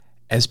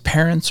As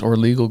parents or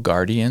legal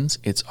guardians,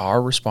 it's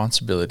our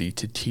responsibility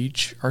to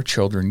teach our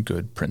children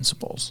good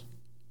principles.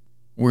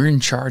 We're in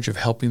charge of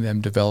helping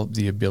them develop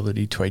the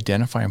ability to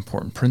identify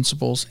important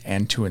principles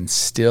and to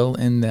instill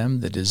in them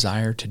the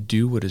desire to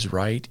do what is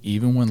right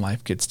even when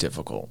life gets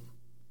difficult.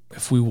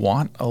 If we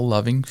want a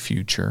loving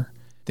future,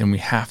 then we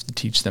have to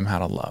teach them how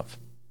to love.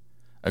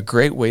 A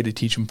great way to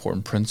teach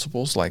important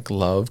principles like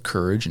love,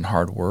 courage, and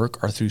hard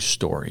work are through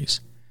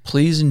stories.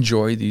 Please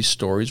enjoy these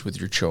stories with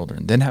your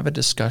children, then have a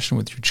discussion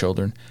with your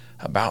children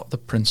about the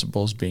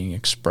principles being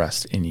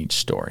expressed in each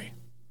story.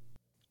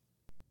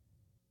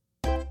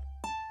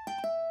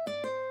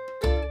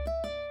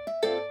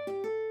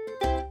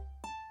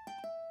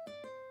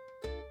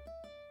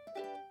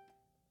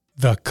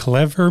 The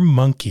Clever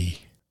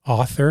Monkey,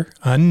 author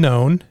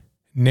unknown,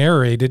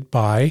 narrated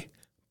by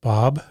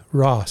Bob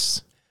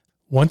Ross.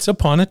 Once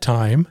upon a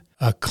time,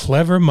 a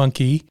clever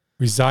monkey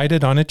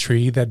resided on a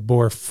tree that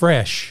bore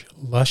fresh,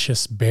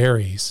 luscious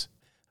berries.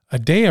 A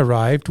day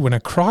arrived when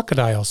a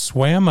crocodile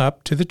swam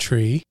up to the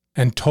tree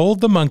and told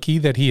the monkey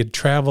that he had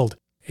traveled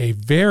a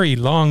very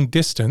long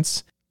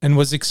distance and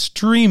was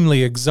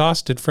extremely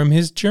exhausted from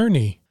his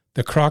journey.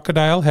 The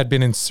crocodile had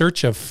been in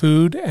search of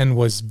food and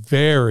was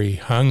very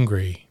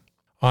hungry.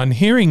 On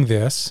hearing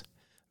this,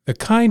 the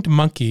kind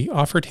monkey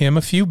offered him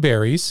a few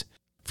berries,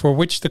 for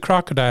which the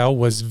crocodile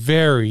was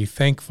very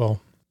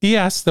thankful. He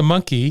asked the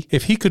monkey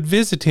if he could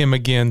visit him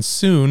again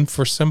soon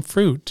for some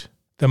fruit.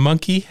 The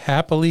monkey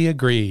happily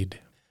agreed.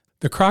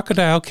 The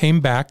crocodile came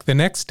back the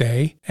next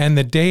day and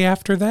the day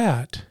after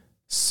that.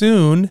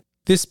 Soon,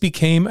 this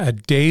became a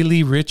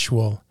daily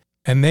ritual,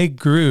 and they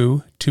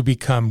grew to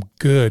become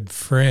good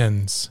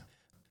friends.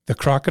 The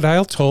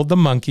crocodile told the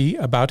monkey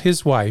about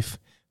his wife,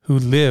 who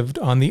lived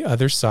on the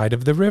other side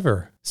of the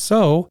river.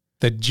 So,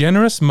 the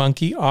generous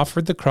monkey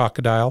offered the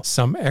crocodile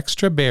some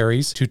extra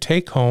berries to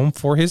take home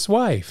for his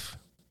wife.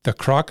 The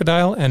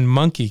crocodile and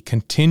monkey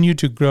continued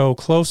to grow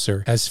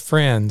closer as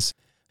friends.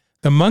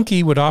 The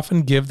monkey would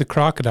often give the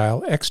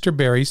crocodile extra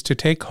berries to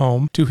take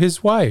home to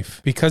his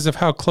wife. Because of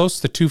how close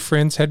the two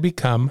friends had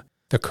become,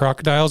 the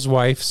crocodile's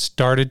wife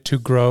started to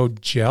grow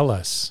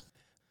jealous.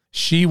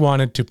 She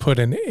wanted to put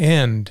an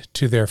end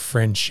to their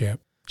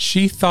friendship.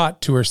 She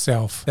thought to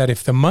herself that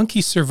if the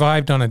monkey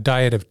survived on a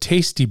diet of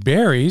tasty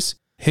berries,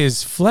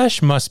 his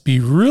flesh must be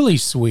really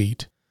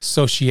sweet.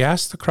 So she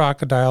asked the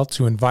crocodile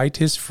to invite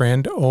his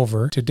friend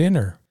over to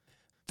dinner.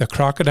 The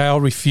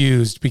crocodile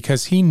refused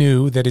because he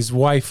knew that his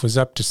wife was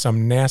up to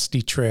some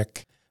nasty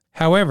trick.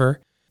 However,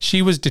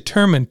 she was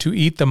determined to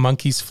eat the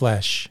monkey's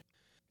flesh.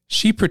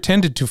 She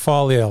pretended to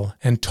fall ill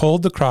and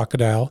told the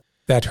crocodile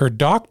that her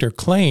doctor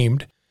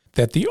claimed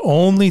that the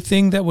only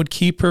thing that would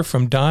keep her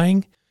from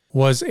dying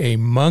was a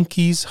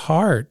monkey's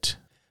heart.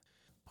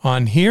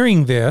 On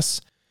hearing this,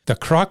 the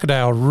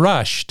crocodile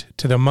rushed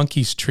to the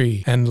monkey's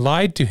tree and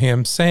lied to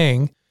him,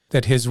 saying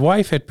that his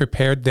wife had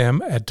prepared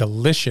them a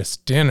delicious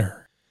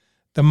dinner.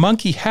 The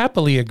monkey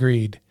happily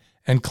agreed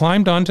and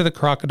climbed onto the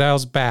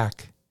crocodile's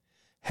back.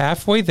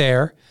 Halfway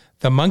there,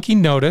 the monkey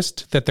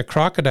noticed that the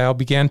crocodile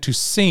began to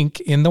sink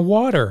in the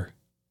water.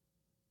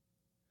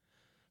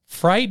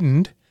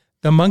 Frightened,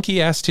 the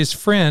monkey asked his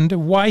friend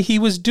why he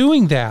was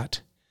doing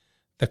that.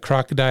 The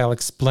crocodile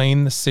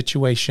explained the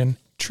situation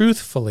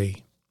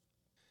truthfully.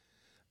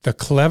 The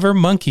clever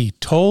monkey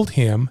told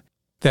him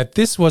that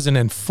this was an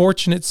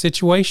unfortunate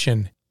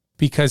situation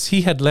because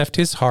he had left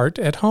his heart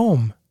at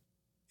home.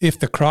 If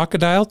the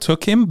crocodile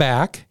took him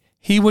back,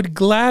 he would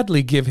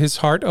gladly give his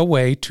heart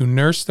away to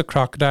nurse the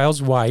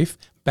crocodile's wife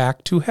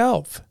back to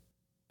health.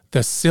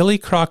 The silly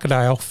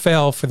crocodile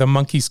fell for the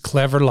monkey's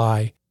clever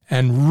lie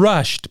and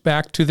rushed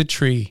back to the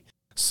tree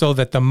so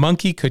that the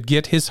monkey could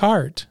get his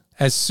heart.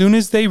 As soon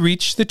as they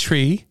reached the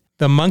tree,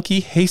 the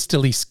monkey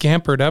hastily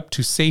scampered up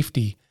to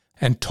safety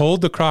and told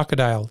the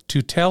crocodile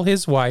to tell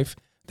his wife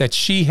that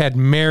she had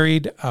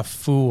married a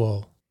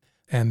fool.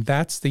 And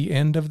that's the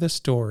end of the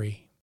story.